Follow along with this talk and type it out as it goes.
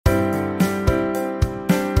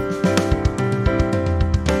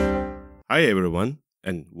Hi everyone,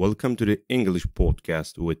 and welcome to the English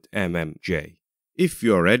podcast with MMJ. If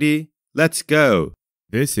you're ready, let's go!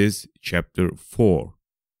 This is Chapter 4,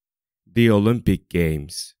 The Olympic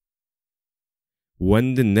Games.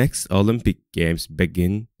 When the next Olympic Games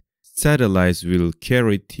begin, satellites will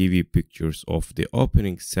carry TV pictures of the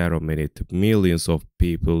opening ceremony to millions of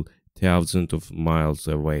people thousands of miles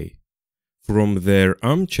away. From their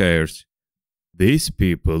armchairs, these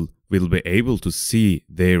people will be able to see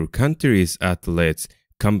their country's athletes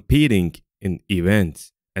competing in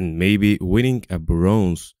events and maybe winning a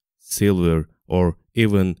bronze, silver, or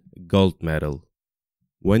even gold medal.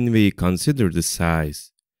 When we consider the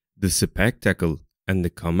size, the spectacle, and the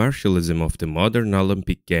commercialism of the modern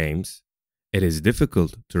Olympic Games, it is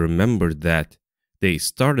difficult to remember that they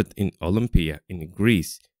started in Olympia in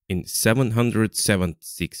Greece in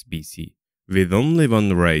 776 BC with only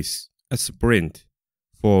one race, a sprint,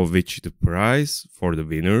 for which the prize for the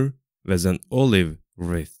winner was an olive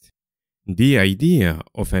wreath. The idea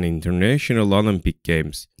of an international Olympic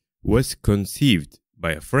Games was conceived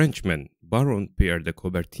by a Frenchman, Baron Pierre de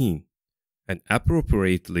Coubertin, and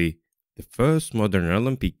appropriately, the first modern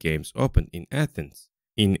Olympic Games opened in Athens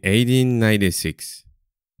in 1896.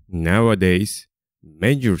 Nowadays,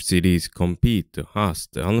 major cities compete to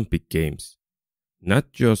host the Olympic Games,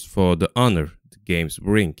 not just for the honor the Games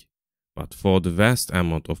bring, but for the vast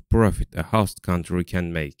amount of profit a host country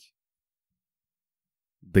can make.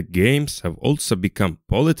 The Games have also become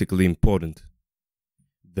politically important.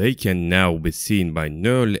 They can now be seen by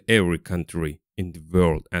nearly every country in the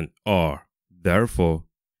world and are, therefore,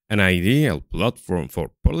 an ideal platform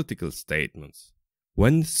for political statements.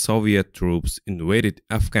 When Soviet troops invaded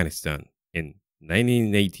Afghanistan in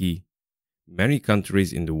 1980, many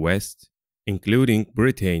countries in the West, including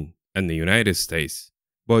Britain and the United States,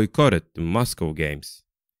 boycotted the Moscow Games.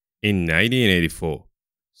 In 1984,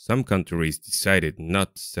 some countries decided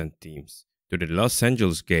not to send teams to the Los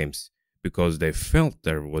Angeles Games because they felt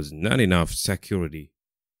there was not enough security.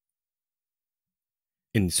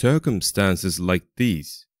 In circumstances like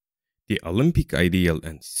these, the Olympic ideal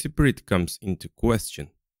and spirit comes into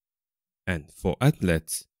question. And for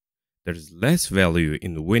athletes, there is less value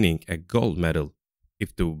in winning a gold medal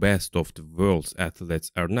if the best of the world's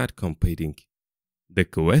athletes are not competing. The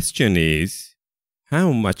question is,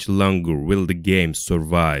 how much longer will the Games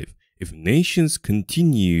survive if nations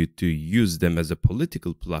continue to use them as a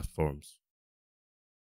political platforms?